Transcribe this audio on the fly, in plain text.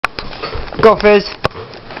Go, Fizz.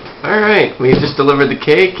 Alright, we just delivered the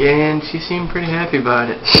cake, and she seemed pretty happy about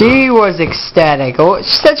it. She was ecstatic. Oh,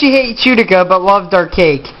 she said she hates Utica, but loved our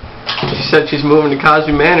cake. She said she's moving to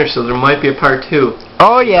Cosby Manor, so there might be a part 2.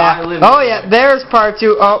 Oh, yeah. Oh, yeah. There's part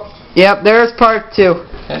 2. Oh, yep, there's part 2.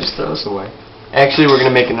 Just throw this away. Actually, we're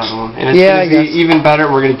going to make another one. And it's Yeah, going to be even better.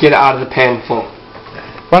 We're going to get it out of the pan full.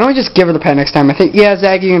 Why don't we just give her the pen next time? I think, yeah,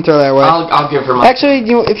 Zach, you can throw that away. I'll give her my Actually,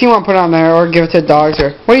 if you want to put it on there, or give it to the dogs,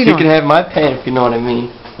 or what are you doing? You can have my pen if you know what I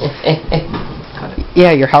mean.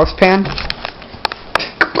 Yeah, your house pan.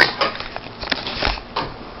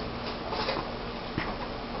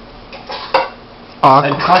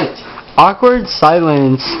 And cut it. Awkward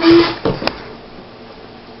silence.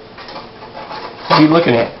 What are you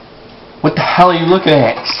looking at? What the hell are you looking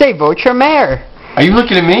at? Say votre mère. Are you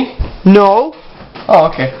looking at me? No. Oh,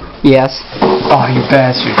 okay. Yes. Oh, you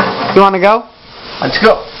bastard. You want to go? Let's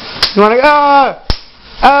go. You want to go?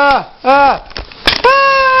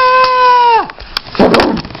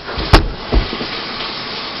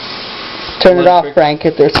 Turn it off, Frank.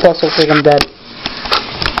 If they're supposed to think I'm dead.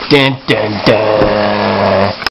 Dun, dun, dun.